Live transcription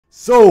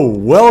So,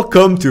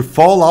 welcome to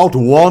Fallout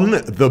 1,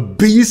 The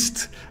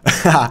Beast.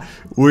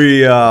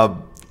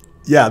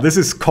 This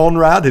is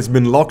Conrad. He's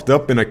been locked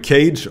up in a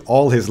cage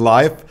all his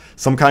life.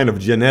 Some kind of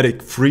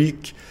genetic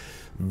freak.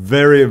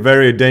 Very,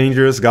 very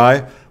dangerous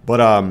guy. But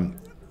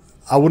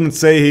I wouldn't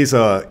say he's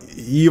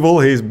evil.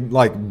 He's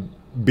like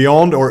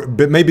beyond or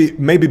maybe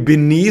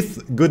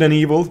beneath good and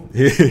evil.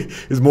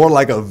 He's more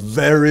like a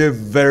very,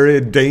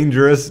 very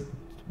dangerous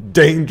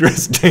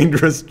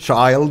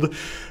child,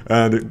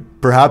 and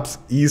perhaps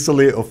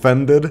easily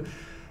offended.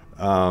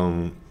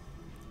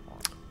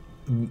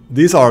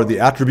 These are the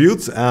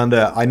attributes, and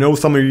I know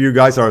some of you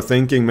guys are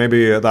thinking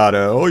maybe that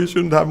oh, you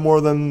shouldn't have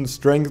more than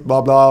strength,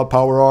 blah blah,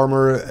 power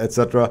armor,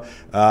 etc.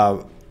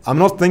 I'm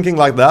not thinking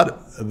like that.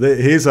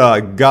 He's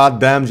a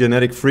goddamn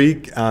genetic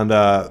freak, and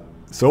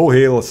so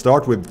he'll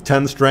start with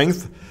 10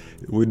 strength.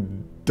 We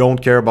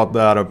don't care about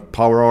that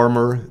power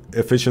armor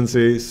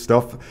efficiency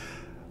stuff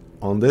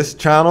on this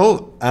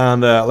channel.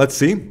 And let's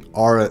see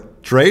our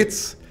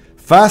traits.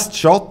 Fast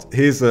shot.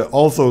 He's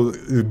also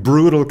a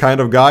brutal kind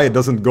of guy. He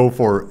doesn't go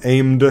for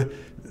aimed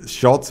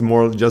shots,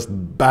 more just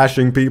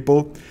bashing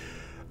people.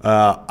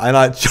 And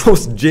I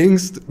chose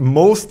Jinxed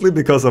mostly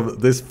because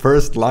of this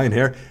first line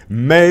here.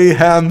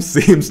 Mayhem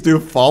seems to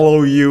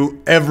follow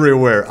you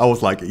everywhere. I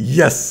was like,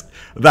 yes,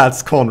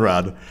 that's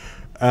Conrad.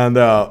 And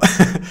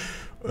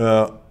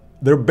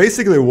there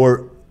basically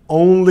were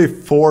only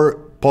 4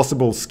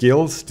 possible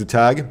skills to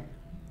tag,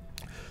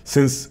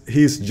 since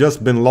he's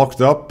just been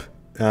locked up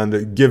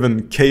and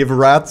given cave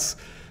rats.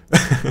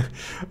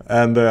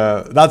 And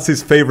that's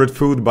his favorite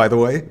food, by the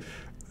way.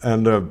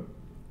 And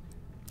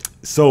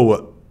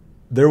so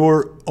there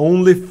were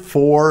only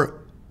 4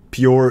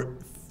 pure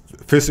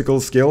physical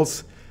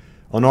skills: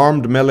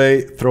 unarmed,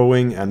 melee,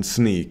 throwing, and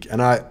sneak.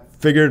 And I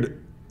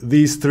figured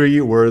these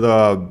 3 were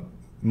the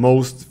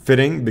most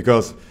fitting,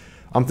 because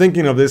I'm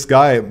thinking of this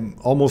guy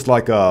almost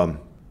like some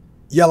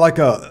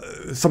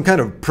kind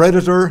of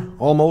predator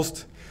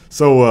almost.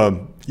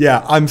 So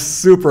yeah, I'm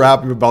super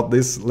happy about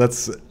this.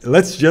 Let's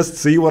just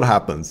see what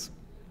happens.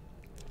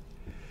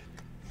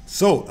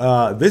 So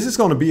this is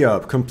going to be a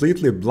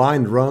completely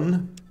blind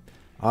run,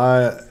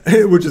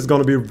 which is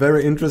going to be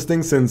very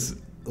interesting, since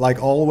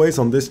like always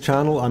on this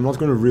channel, I'm not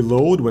going to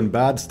reload when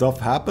bad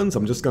stuff happens.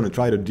 I'm just going to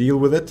try to deal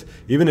with it,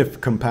 even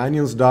if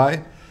companions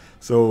die.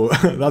 So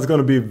that's going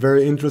to be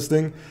very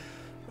interesting,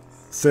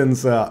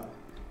 since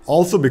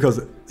also because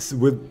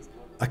with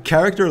a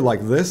character like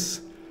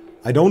this,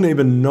 I don't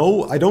even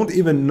know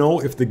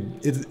if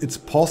it's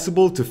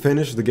possible to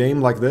finish the game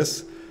like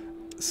this.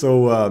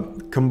 So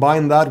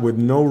combine that with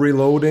no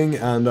reloading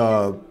and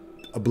a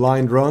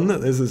blind run.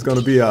 This is going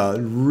to be a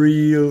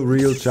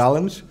real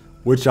challenge,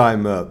 which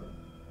I'm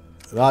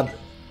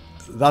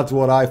that's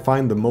what I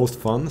find the most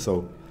fun.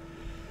 So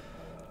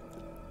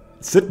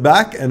sit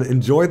back and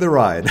enjoy the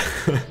ride.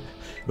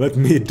 Let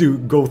me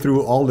go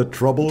through all the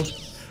trouble.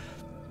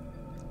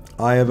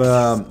 I have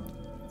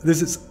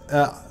this is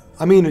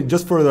I mean,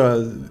 just for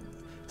the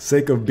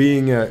sake of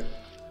being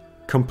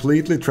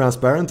completely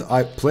transparent,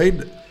 I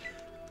played,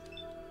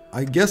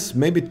 I guess,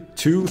 maybe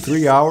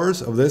 2-3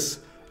 hours of this,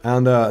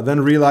 and then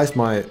realized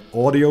my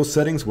audio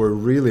settings were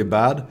really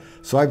bad.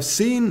 So I've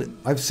seen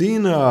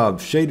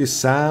Shady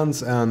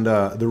Sands and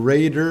the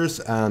Raiders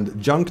and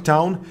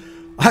Junktown.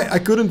 I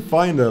couldn't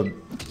find a,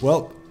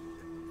 well,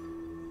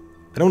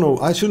 I don't know,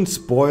 I shouldn't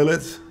spoil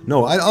it.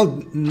 No,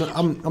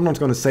 I'm not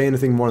going to say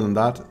anything more than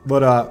that.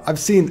 But I've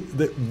seen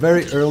the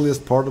very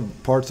earliest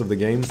parts of the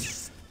game.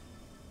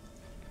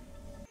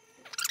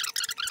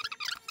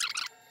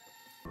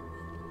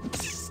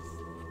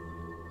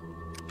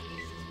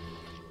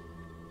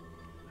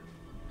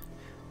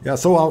 Yeah,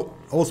 so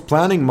I was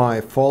planning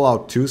my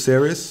Fallout 2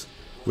 series,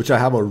 which I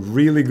have a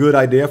really good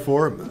idea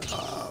for.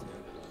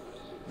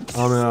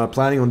 I'm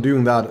planning on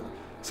doing that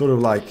sort of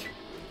like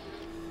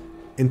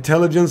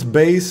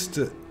intelligence-based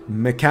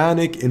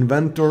mechanic,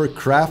 inventor,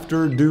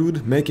 crafter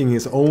dude, making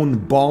his own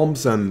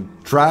bombs and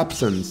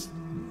traps and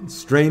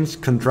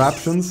strange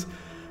contraptions,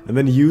 and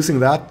then using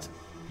that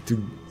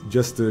to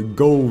just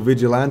go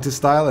vigilante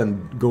style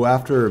and go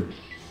after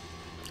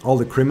all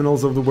the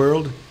criminals of the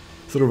world.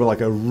 Sort of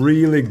like a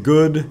really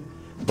good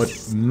but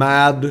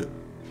mad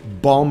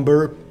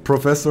bomber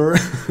professor.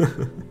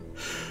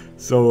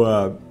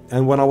 So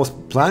and when I was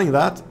planning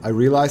that, I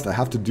realized I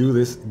have to do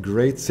this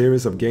great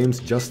series of games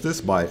justice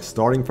by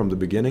starting from the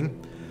beginning.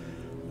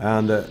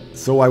 And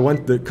so I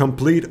went the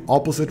complete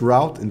opposite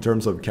route in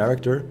terms of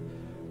character.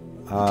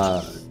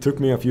 Took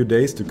me a few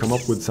days to come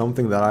up with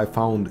something that I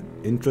found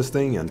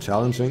interesting and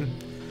challenging.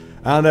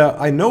 And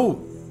I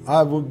know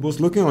I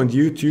was looking on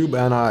YouTube,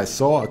 and I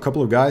saw a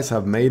couple of guys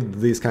have made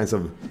these kinds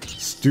of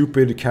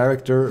stupid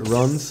character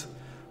runs.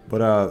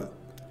 But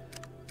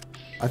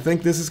I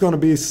think this is going to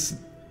be...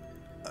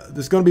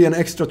 There's going to be an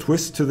extra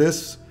twist to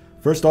this.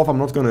 First off, I'm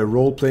not going to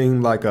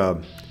role-playing like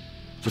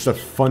just a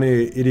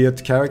funny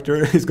idiot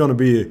character. He's going to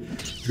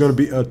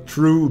be a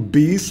true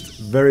beast,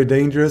 very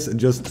dangerous, and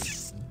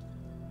just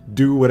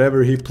do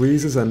whatever he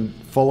pleases and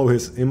follow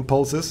his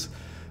impulses.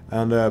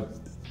 And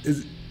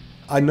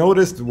I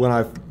noticed when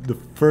the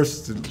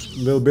first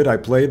little bit I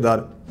played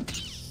that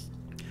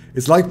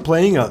it's like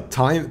playing a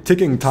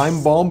ticking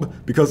time bomb,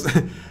 because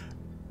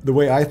the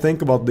way I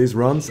think about these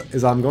runs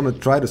is I'm gonna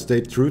try to stay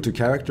true to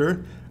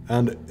character,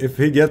 and if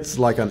he gets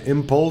like an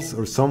impulse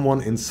or someone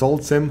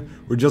insults him,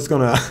 we're just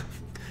gonna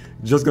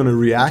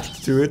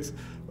react to it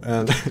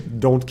and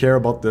don't care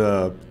about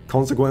the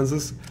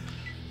consequences,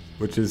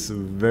 which is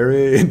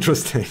very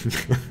interesting.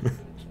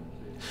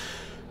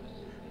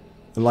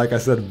 Like I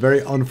said, very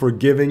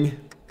unforgiving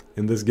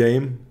in this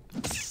game.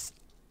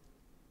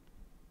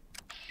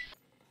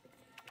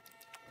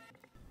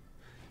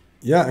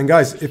 Yeah, and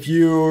guys, if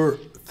you're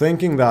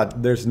thinking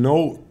that there's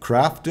no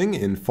crafting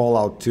in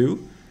Fallout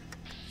 2,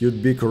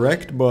 you'd be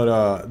correct,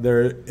 but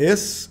there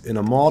is in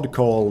a mod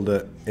called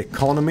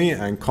Economy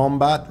and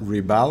Combat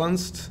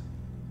Rebalanced.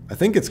 I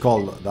think it's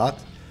called that.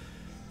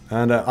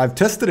 And I've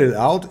tested it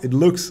out. It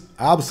looks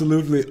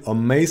absolutely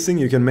amazing.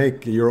 You can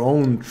make your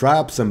own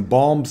traps and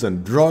bombs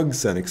and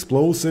drugs and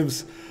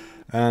explosives.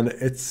 And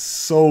it's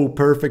so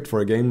perfect for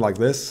a game like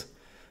this.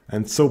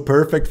 And so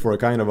perfect for a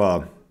kind of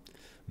a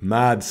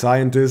mad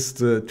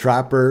scientist,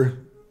 trapper,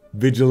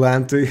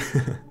 vigilante.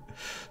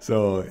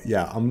 So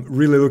yeah, I'm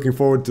really looking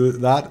forward to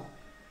that.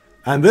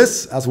 And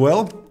this as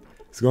well.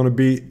 It's gonna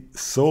be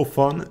so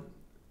fun.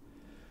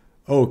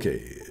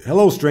 Okay,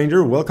 hello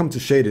stranger, welcome to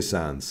Shady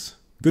Sands.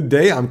 Good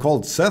day, I'm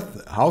called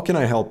Seth. How can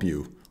I help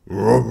you?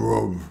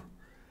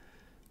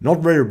 Not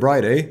very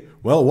bright, eh?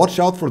 Well, watch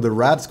out for the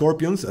rad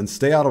scorpions and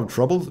stay out of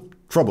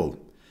trouble.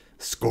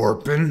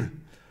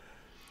 Scorpion?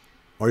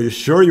 Are you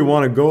sure you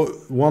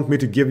want me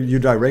to give you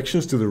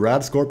directions to the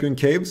rad scorpion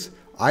caves?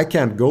 I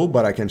can't go,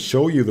 but I can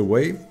show you the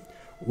way.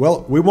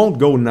 Well, we won't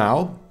go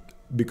now,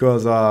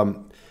 because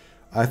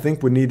I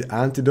think we need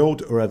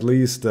antidote, or at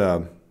least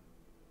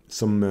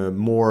some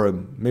more,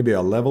 maybe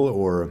a level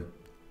or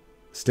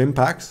stim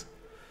packs.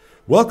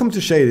 Welcome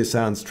to Shady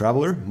Sands,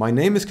 traveler. My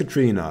name is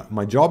Katrina.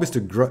 My job is to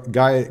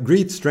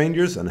greet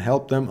strangers and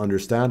help them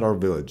understand our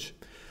village.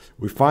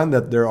 We find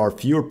that there are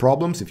fewer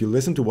problems if you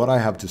listen to what I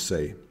have to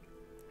say.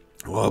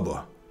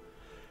 Wabba.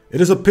 It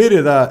is a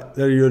pity that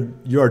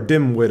you are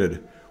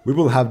dim-witted. We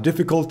will have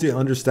difficulty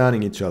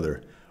understanding each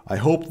other. I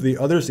hope the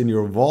others in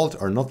your vault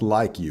are not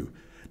like you.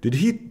 Did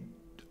he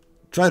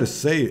try to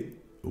say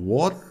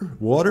water?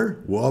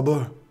 Water?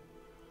 Wabba?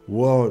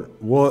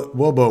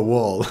 Wabba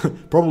wall.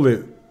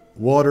 Probably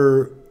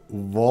water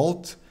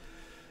vault.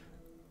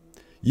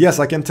 Yes,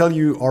 I can tell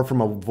you are from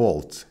a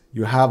vault.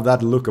 You have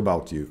that look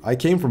about you. I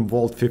came from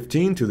Vault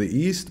 15 to the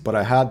east, but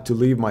I had to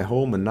leave my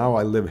home and now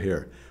I live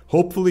here.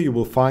 Hopefully you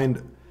will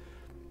find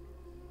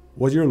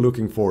what you're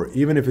looking for,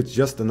 even if it's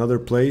just another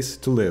place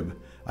to live.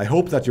 I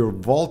hope that your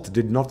vault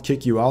did not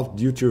kick you out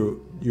due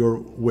to your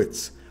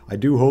wits. I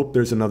do hope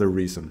there's another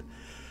reason.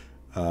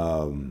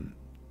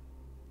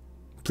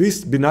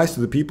 Please be nice to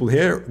the people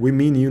here. We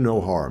mean you no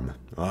harm.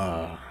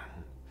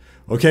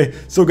 Okay,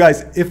 so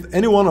guys, if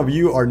any one of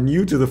you are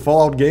new to the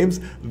Fallout games,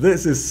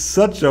 this is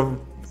such a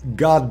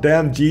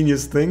goddamn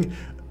genius thing.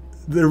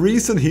 The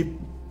reason he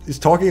is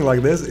talking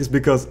like this is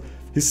because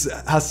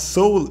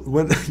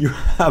when you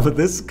have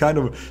this kind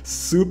of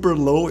super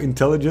low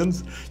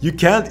intelligence, you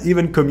can't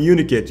even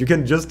communicate. You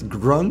can just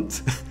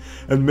grunt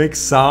and make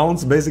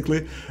sounds,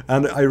 basically.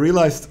 And I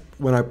realized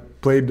when I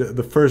played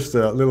the first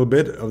little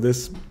bit of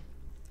this,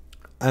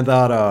 and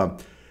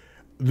that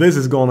this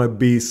is gonna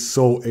be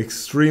so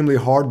extremely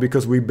hard,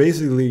 because we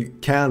basically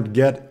can't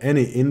get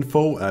any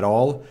info at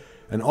all.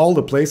 And all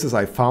the places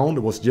I found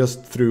was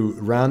just through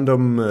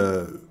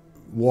random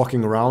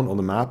walking around on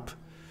the map.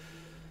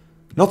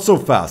 Not so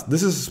fast.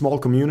 This is a small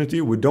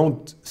community. We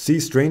don't see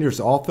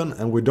strangers often,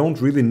 and we don't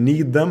really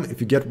need them,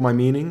 if you get my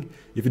meaning.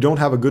 If you don't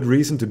have a good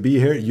reason to be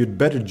here, you'd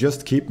better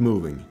just keep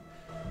moving.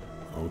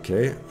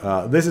 Okay,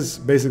 this is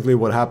basically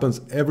what happens.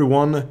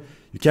 Everyone,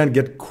 you can't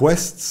get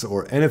quests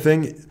or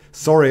anything.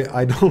 Sorry,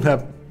 I don't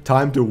have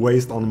time to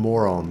waste on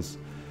morons.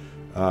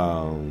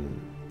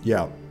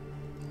 Yeah.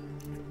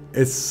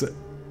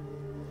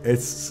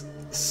 It's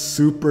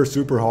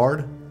super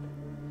hard.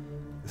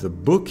 There's a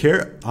book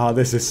here.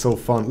 This is so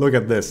fun. Look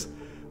at this.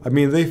 I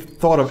mean, they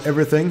thought of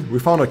everything. We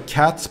found a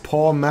cat's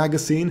paw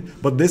magazine,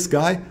 but this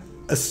guy,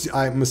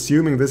 I'm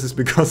assuming this is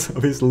because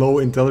of his low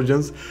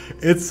intelligence.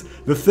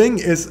 The thing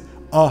is,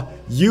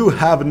 you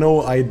have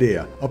no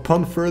idea.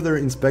 Upon further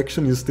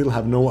inspection, you still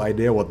have no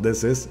idea what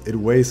this is. It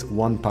weighs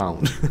 1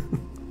 pound.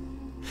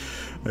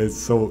 It's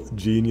so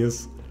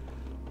genius.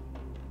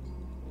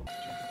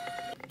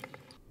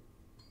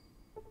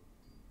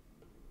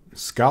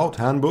 Scout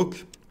handbook.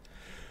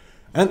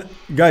 And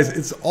guys,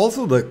 it's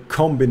also the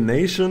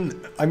combination.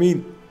 I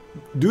mean,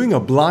 doing a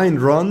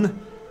blind run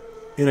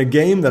in a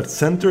game that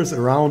centers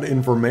around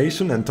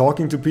information and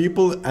talking to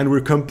people, and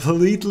we're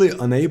completely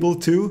unable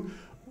to.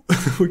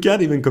 We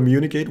can't even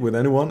communicate with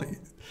anyone.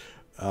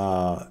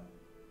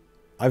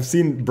 I've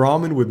seen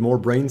Brahmin with more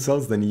brain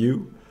cells than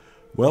you.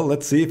 Well,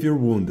 let's see if you're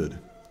wounded.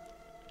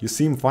 You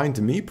seem fine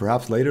to me,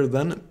 perhaps later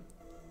then.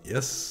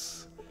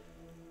 Yes.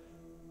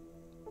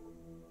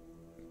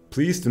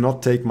 Please do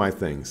not take my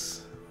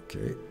things.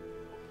 Okay.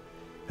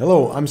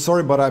 Hello, I'm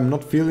sorry but I'm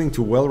not feeling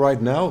too well right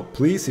now.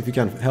 Please, if you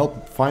can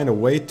help find a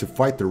way to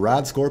fight the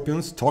rad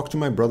scorpions, talk to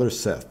my brother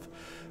Seth.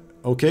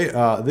 Okay,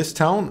 this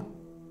town,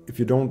 if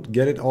you don't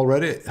get it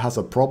already, has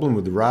a problem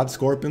with rad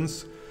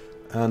scorpions.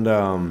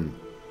 And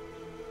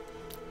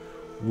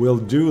we'll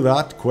do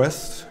that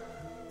quest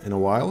in a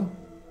while.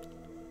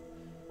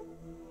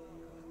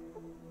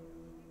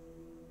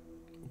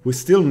 We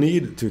still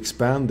need to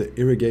expand the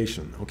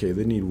irrigation. Okay,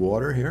 they need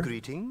water here.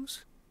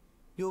 Greetings.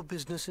 Your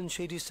business in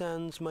Shady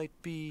Sands might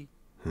be...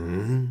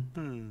 You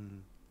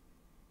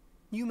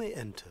may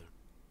enter,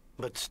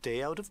 but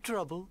stay out of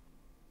trouble.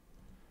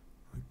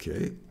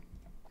 Okay.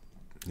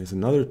 There's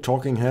another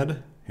talking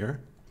head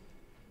here.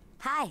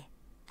 Hi.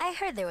 I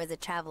heard there was a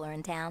traveler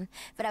in town,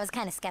 but I was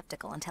kind of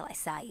skeptical until I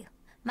saw you.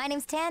 My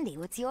name's Tandy.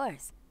 What's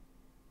yours?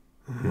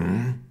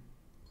 I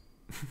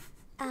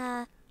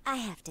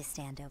have to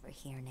stand over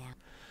here now.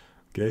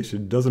 Okay, she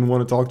doesn't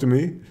want to talk to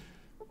me.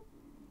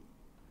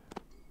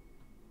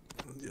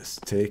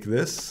 Just take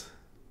this.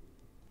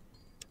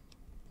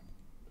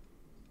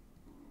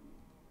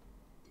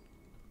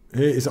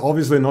 He's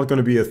obviously not going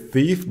to be a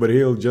thief, but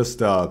he'll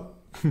just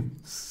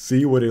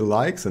see what he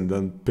likes and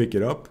then pick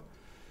it up.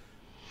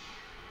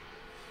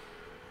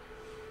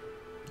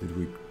 Did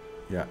we?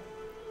 Yeah.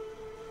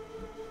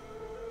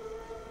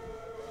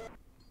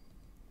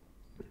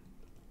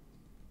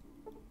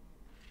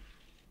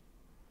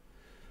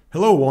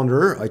 Hello,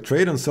 Wanderer. I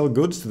trade and sell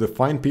goods to the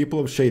fine people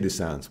of Shady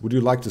Sands. Would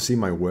you like to see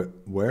my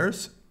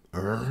wares?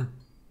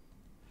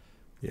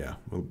 Yeah,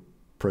 we'll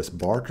press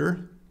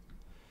barter.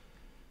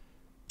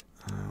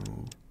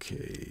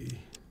 Okay.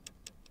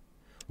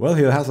 Well,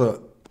 he has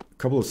a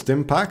couple of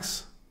stim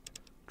packs.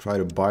 Try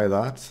to buy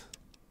that.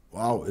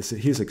 Wow,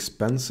 he's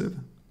expensive.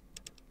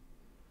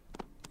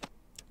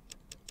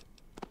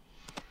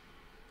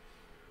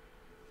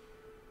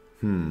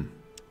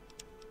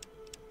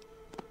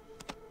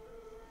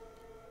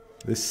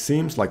 This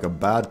seems like a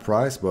bad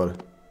price,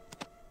 but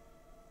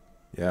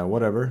yeah,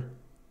 whatever.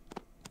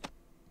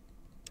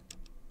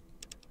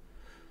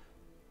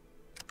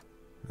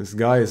 This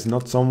guy is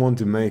not someone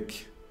to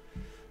make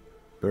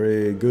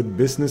very good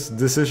business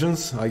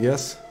decisions, I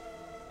guess.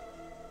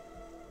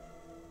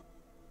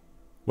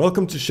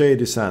 Welcome to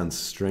Shady Sands,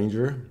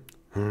 stranger.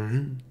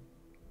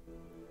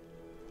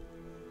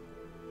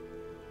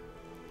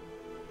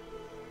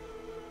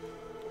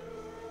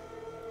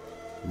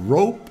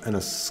 Rope and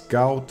a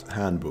scout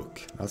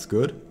handbook. That's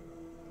good.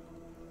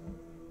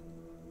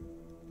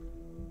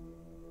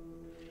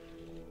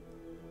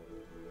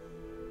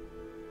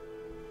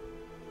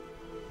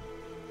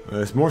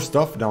 There's more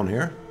stuff down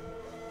here.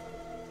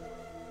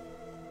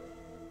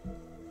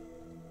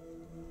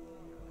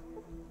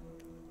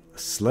 A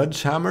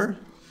sledgehammer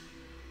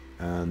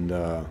and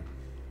a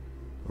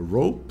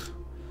rope.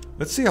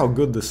 Let's see how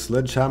good the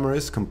sledgehammer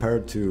is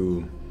compared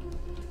to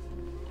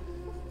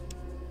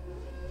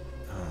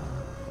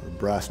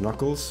brass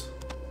knuckles.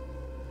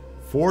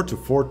 4 to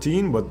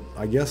 14, but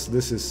I guess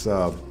this is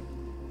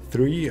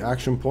 3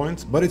 action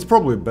points, but it's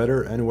probably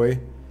better anyway.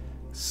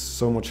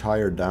 So much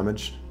higher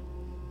damage.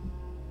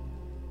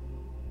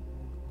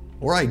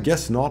 Or I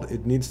guess not,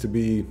 it needs to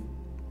be...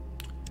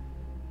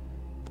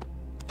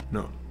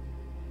 No,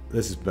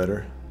 this is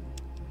better.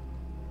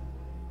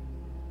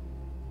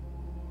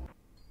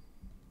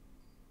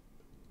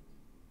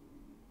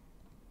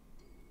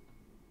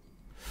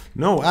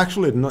 No,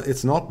 actually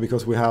it's not,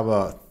 because we have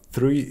a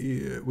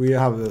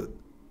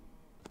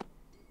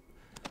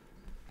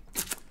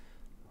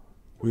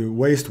we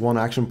waste 1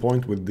 action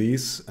point with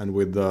these, and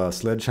with the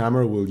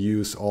sledgehammer we'll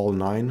use all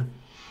 9.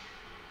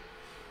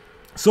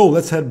 So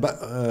let's head back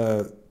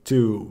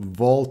to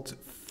Vault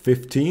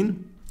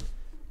 15.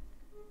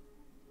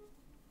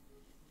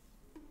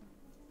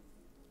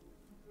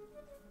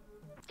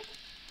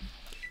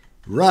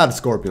 Rad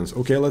scorpions.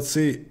 Okay, let's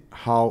see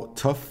how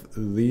tough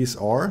these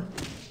are.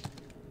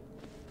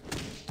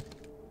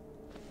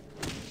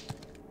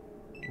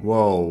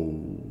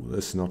 Whoa,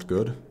 this is not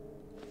good.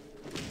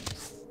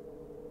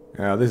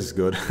 Yeah, this is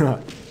good.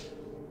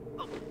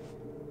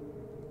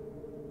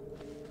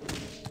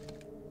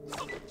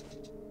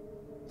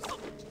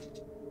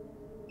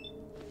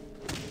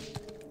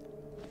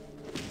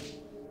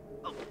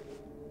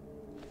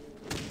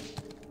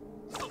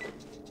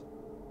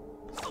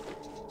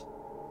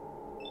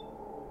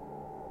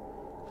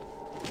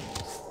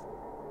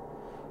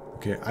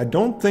 Okay, I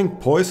don't think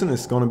poison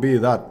is gonna be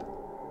that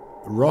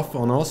rough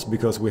on us,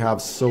 because we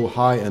have so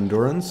high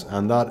endurance,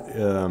 and that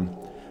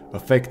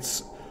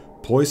affects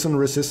poison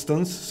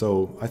resistance,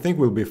 so I think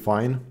we'll be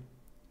fine.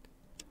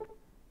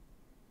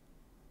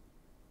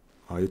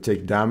 You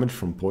take damage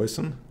from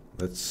poison.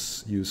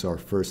 Let's use our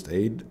first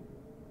aid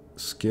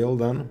skill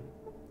then.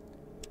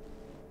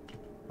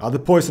 The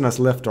poison has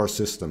left our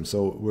system,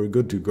 so we're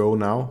good to go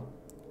now.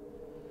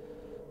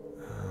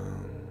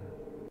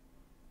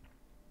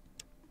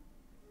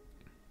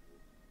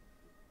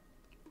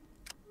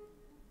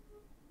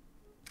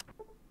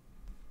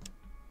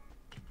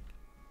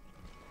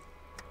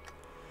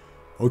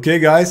 Okay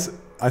guys,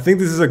 I think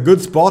this is a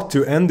good spot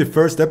to end the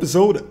first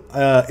episode.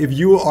 If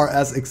you are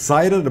as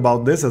excited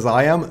about this as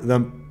I am,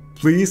 then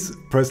please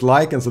press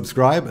like and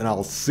subscribe, and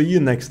I'll see you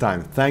next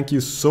time. Thank you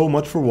so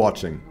much for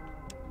watching.